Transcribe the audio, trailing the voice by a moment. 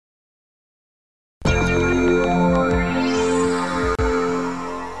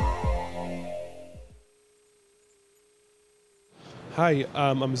Hi,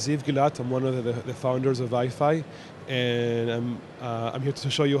 I'm Ziv Gillat. I'm one of the founders of Eyefi, and I'm here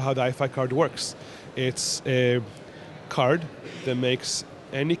to show you how the Eyefi card works. It's a card that makes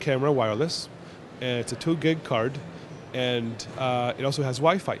any camera wireless. And it's a 2 gig card, and it also has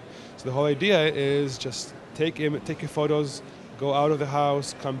Wi-Fi. So the whole idea is just take your photos, go out of the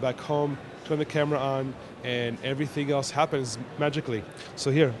house, come back home, turn the camera on, and everything else happens magically.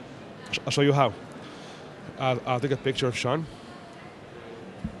 So here, I'll show you how. I'll take a picture of Sean.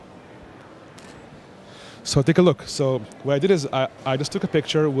 So take a look. So what I did is I just took a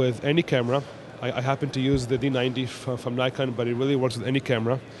picture with any camera. I happen to use the D90 from Nikon, but it really works with any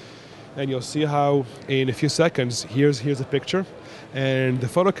camera. And you'll see how in a few seconds, here's a picture. And the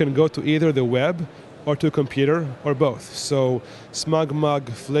photo can go to either the web or to a computer or both. So SmugMug,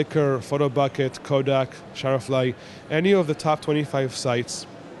 Flickr, PhotoBucket, Kodak, Shutterfly, any of the top 25 sites,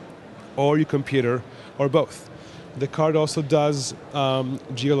 or your computer, or both. The card also does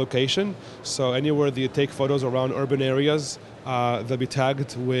geolocation, so anywhere that you take photos around urban areas, they'll be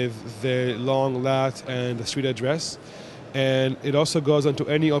tagged with the long lat and the street address. And it also goes onto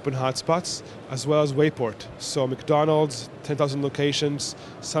any open hotspots, as well as Wayport. So McDonald's, 10,000 locations,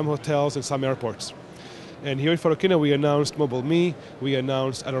 some hotels, and some airports. And here at Photokina, we announced Mobile Me, we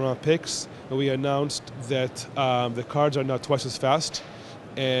announced Adorama Pics, and we announced that the cards are now twice as fast.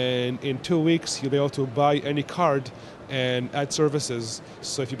 And in 2 weeks, you'll be able to buy any card and add services.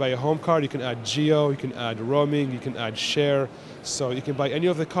 So if you buy a home card, you can add geo, you can add roaming, you can add share. So you can buy any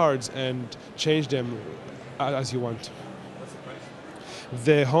of the cards and change them as you want. What's the price?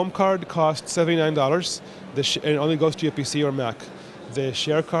 The home card costs $79 and only goes to your PC or Mac. The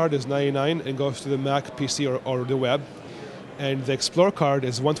share card is $99 and goes to the Mac, PC, or the web. And the Explore card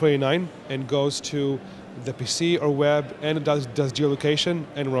is $129 and goes to the PC or web, and it does geolocation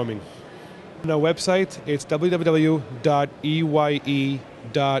and roaming. On our website, it's www.eye.fi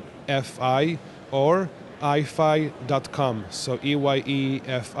or eyefi.com. So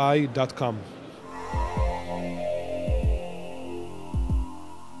eyefi.com.